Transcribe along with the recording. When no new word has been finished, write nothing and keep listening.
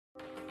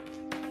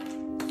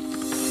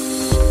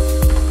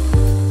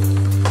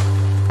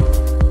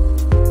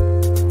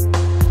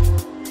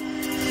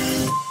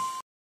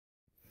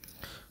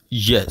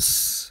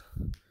Yes,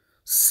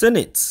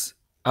 Senate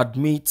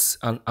admits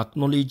and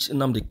acknowledge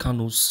Nnamdi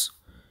Kanu's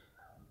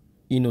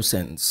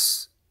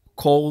innocence,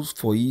 calls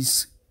for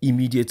his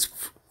immediate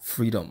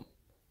freedom,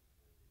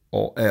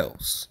 or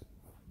else.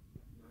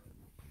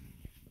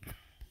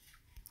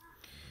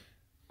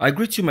 I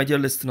greet you, my dear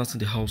listeners in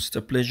the house. It's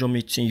a pleasure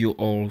meeting you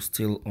all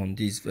still on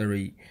this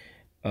very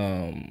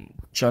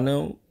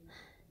channel.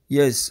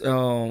 Yes,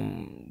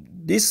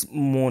 this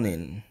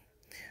morning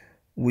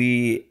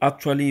we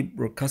actually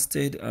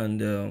broadcasted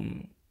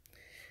and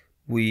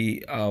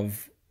we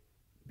have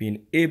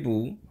been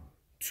able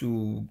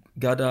to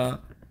gather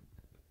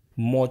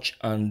much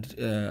and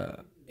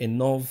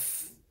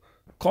enough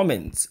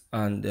comments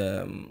and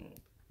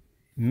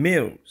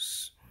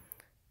mails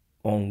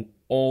on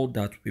all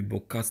that we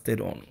broadcasted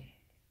on.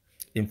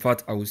 In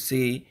fact, I would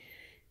say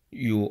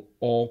you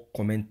all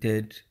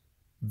commented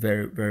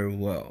very, very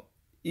well.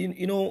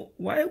 You know,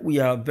 why we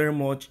are very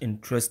much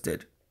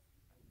interested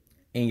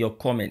in your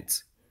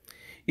comments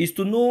is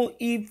to know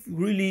if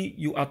really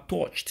you are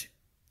touched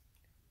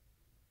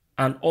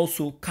and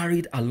also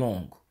carried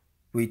along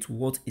with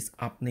what is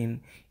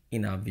happening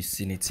in our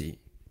vicinity.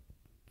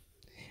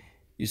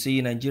 You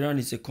see, Nigeria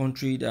is a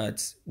country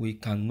that we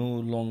can no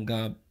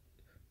longer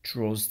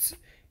trust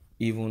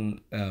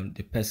even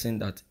the person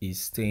that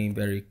is staying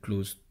very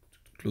close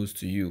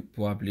to you,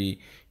 probably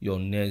your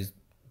next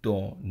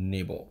door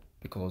neighbor,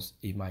 because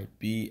it might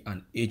be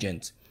an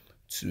agent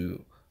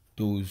to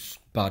those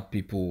bad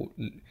people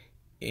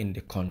in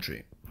the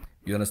country.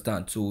 You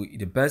understand? So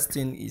the best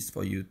thing is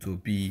for you to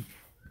be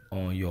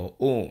on your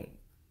own.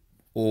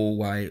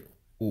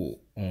 OYO,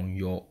 on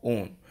your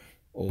own.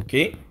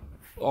 Okay.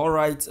 All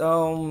right.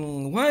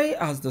 Why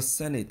has the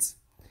Senate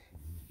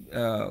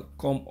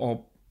come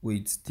up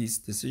with this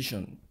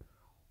decision?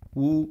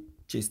 Who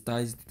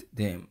chastised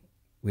them?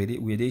 Were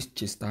they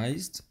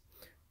chastised?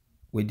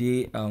 Were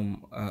they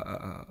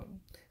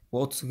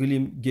what really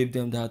gave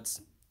them that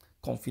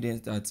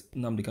confidence that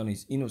Nnamdi Kanu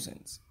is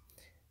innocent?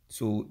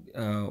 So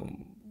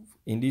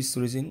in this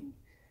reason,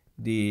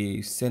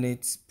 the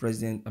Senate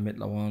President Ahmed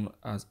Lawan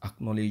has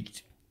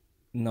acknowledged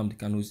Nnamdi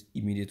Kanu's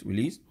immediate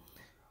release,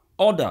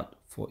 ordered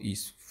for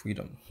his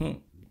freedom.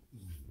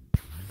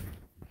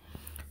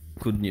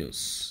 Good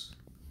news.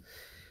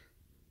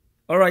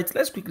 All right,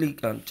 let's quickly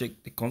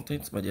check the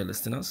content, my dear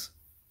listeners.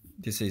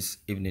 This is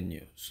evening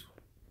news.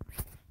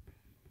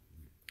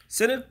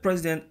 Senate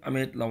President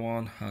Ahmed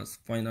Lawan has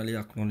finally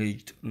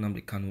acknowledged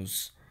Nnamdi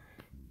Kanu's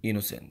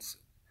innocence,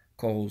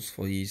 calls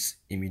for his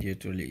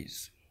immediate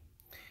release.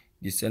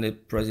 The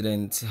Senate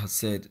President has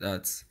said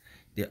that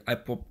the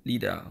IPOP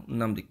leader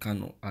Nnamdi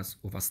Kanu has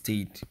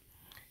overstayed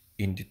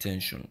in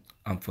detention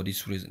and for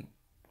this reason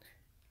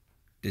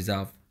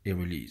deserve a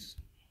release.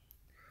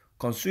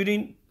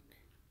 Considering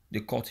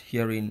the court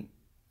hearing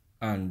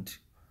and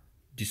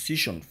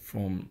decision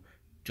from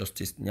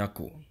Justice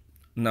Nyako,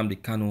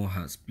 Nnamdi Kanu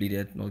has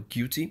pleaded not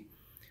guilty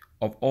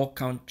of all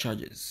count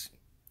charges.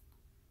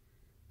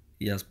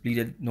 He has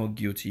pleaded not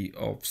guilty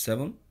of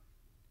 7,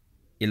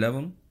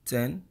 11,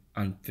 10,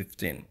 and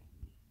 15.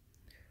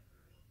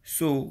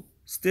 So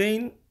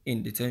staying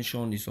in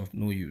detention is of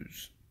no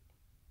use.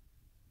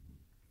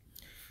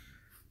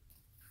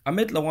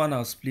 Ahmed Lawan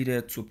has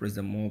pleaded to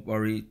President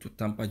Buhari to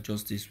tamper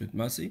justice with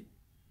mercy,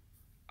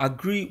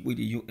 agree with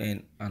the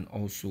UN, and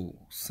also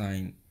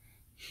sign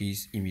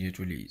his immediate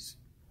release.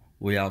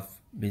 We have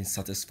been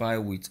satisfied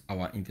with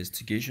our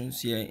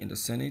investigations here in the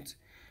Senate,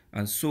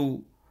 and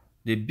so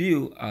the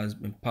bill has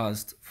been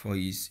passed for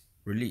his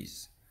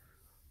release.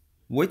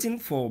 Waiting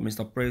for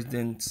Mr.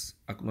 President's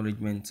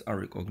acknowledgement and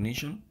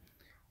recognition,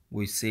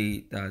 we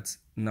say that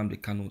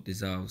Nnamdi Kanu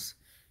deserves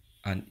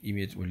an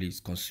immediate release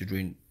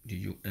considering the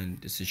UN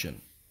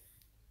decision,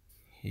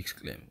 he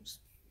exclaims.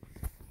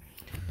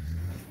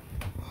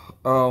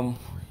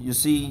 You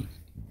see,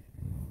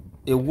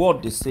 a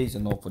word they say is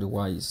enough for the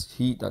wise.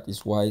 He that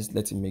is wise,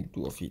 let him make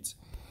do of it.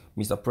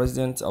 Mr.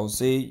 President, I would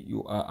say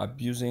you are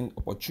abusing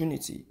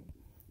opportunity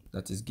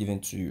that is given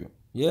to you.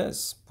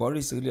 Yes, Buhari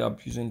is really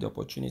abusing the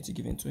opportunity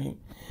given to him.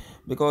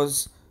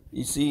 Because,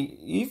 you see,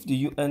 if the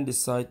UN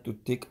decide to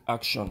take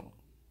action,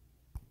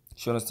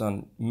 you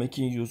understand,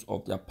 making use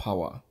of their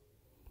power,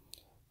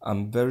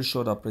 I'm very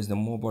sure that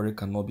President Buhari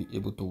cannot be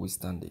able to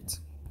withstand it.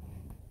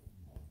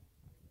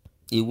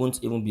 He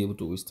won't even be able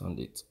to withstand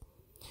it.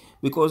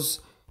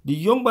 Because the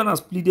young man has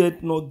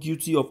pleaded not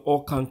guilty of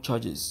all count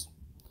charges.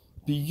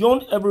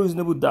 Beyond every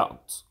reasonable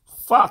doubt,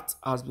 fact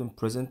has been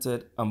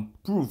presented and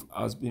proof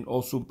has been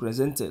also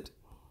presented.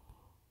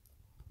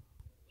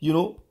 You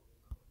know,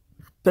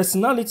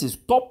 personalities,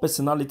 top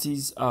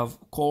personalities have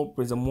called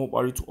President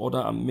Buhari to order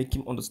and make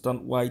him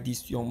understand why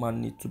this young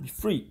man needs to be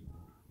free.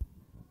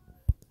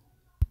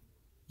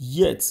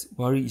 Yet,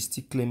 Buhari is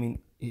still claiming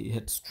he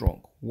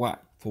headstrong. Why?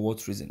 For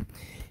what reason?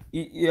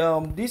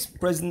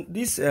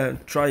 This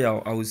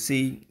trial, I would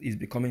say, is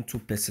becoming too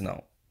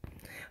personal.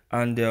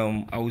 And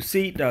I would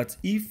say that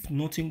if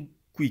nothing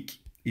quick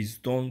is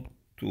done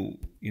to,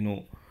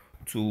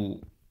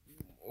 to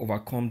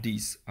overcome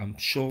this. I'm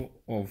sure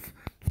of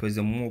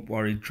President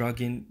Mubarak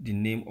dragging the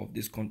name of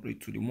this country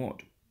to the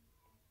mud.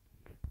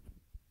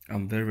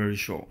 I'm very, very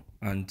sure.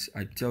 And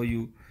I tell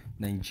you,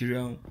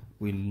 Nigeria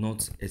will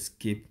not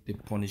escape the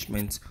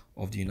punishment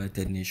of the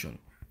United Nations,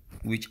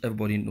 which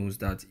everybody knows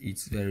that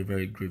it's very,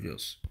 very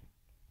grievous.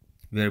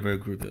 Very, very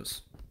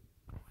grievous.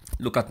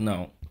 Look at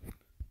now.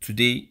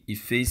 Today, he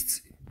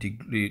faced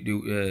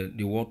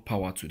the world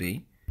power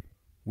today,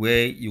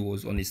 where he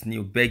was on his knee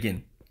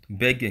begging.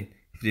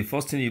 The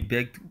first thing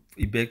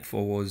he begged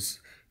for was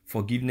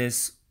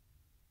forgiveness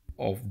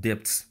of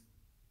debts.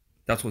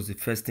 That was the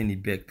first thing he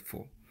begged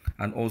for.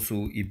 And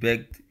also he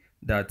begged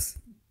that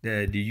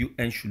the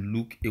UN should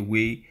look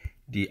away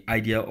the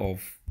idea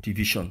of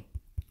division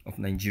of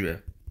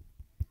Nigeria.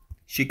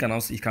 He can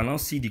now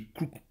see the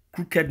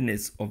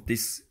crookedness of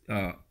this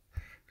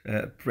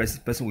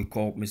person we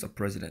call Mr.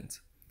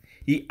 President.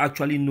 He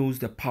actually knows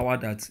the power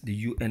that the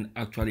UN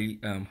actually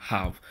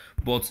have,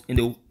 but in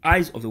the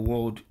eyes of the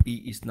world, he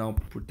is now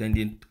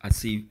pretending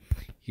as if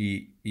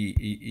he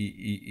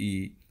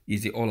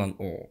is the all and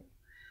all.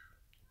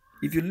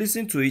 If you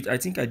listen to it, I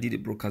think I did a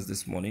broadcast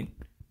this morning.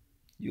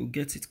 You'll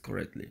get it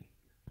correctly.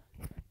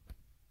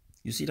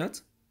 You see that?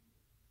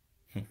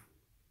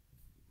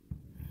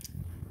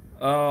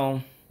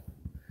 Um,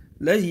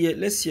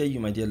 let's hear you,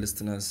 my dear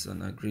listeners,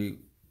 and agree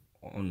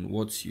on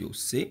what you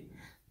say.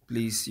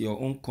 Please, your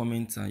own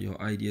comments and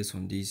your ideas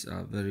on this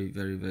are very,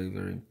 very, very,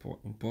 very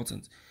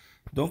important.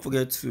 Don't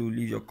forget to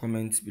leave your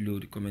comments below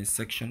the comment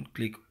section.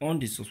 Click on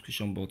the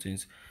subscription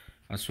buttons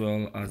as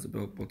well as the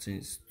bell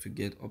buttons to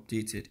get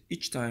updated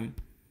each time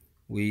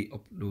we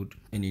upload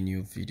any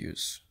new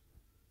videos.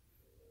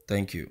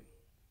 Thank you.